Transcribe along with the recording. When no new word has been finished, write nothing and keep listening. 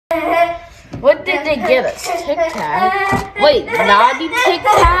What did they get us? Tic Tac? Wait, naughty Tic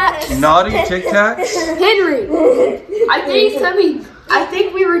Tacs? Naughty Tic Tacs? Henry, I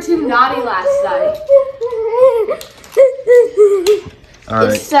think we were too naughty last night. All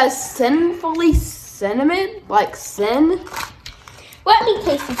right. It says sinfully cinnamon, like sin. Let me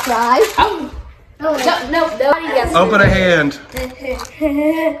taste the fries. Oh, no, nobody gets Open a hand.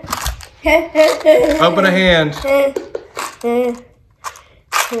 Open a hand.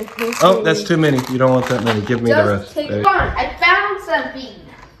 Oh, that's too many. You don't want that many. Give me the rest. Take it on. I found something.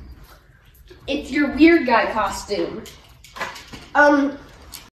 It's your weird guy costume.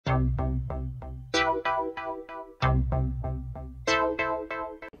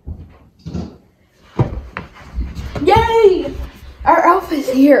 Yay! Our elf is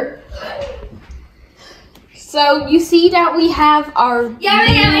here. So you see that we have our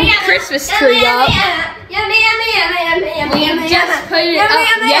new Christmas tree up. We just put it up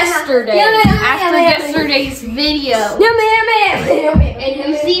yesterday after yesterday's video. And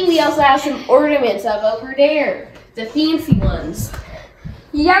you see we also have some ornaments up over there, the fancy ones. But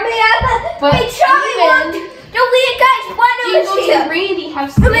Hey, Charlie, look! The weird guys, why Jingles don't and Randy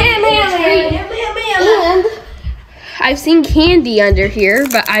have some and I've seen candy under here,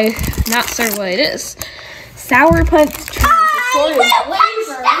 but I'm not sure what it is. Sour Punch trees.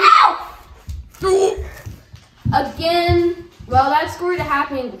 Again, well, that's going to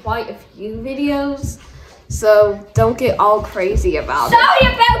happen in quite a few videos, so don't get all crazy about it. Sorry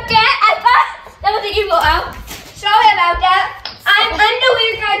about that. I thought that was an evil elf. Sorry about that. I'm the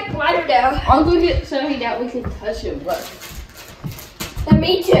weird guy's bladder now. I'll go get something that we can touch him with. And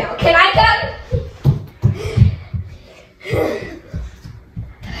me too. Can I go?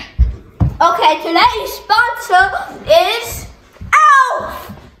 Okay, today's sponsor is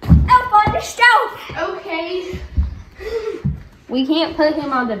Elf! Elf on the stove! Okay. We can't put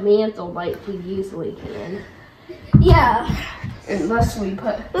him on the mantle like we usually can. Yeah. Unless we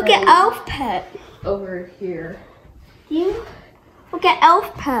put Look at Elf Pet. over here. You? Look at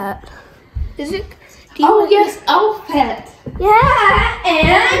Elf Pet. Is it? Oh, yes, Elf Pet. Yeah,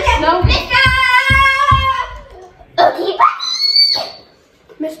 and No. Oogie Boogie.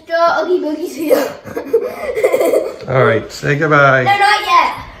 Mr. Oogie Boogie's here. All right. Say goodbye. No, not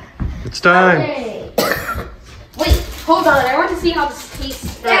yet. It's time. Okay. Wait, hold on. I want to see how this tastes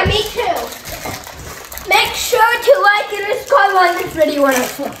first. Yeah, me too. Make sure to like and subscribe on this video when I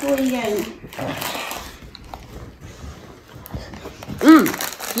put it in.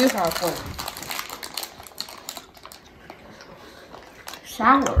 Beautiful.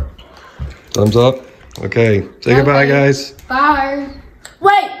 Sour. Thumbs up. Okay. Say goodbye, guys. Bye.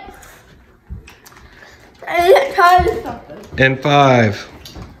 Wait. I need to tell you something. In 5,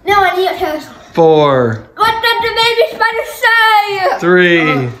 No, I need to tell you something. 4, What did the baby spider say?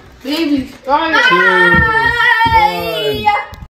 3, Baby, bye. Bye.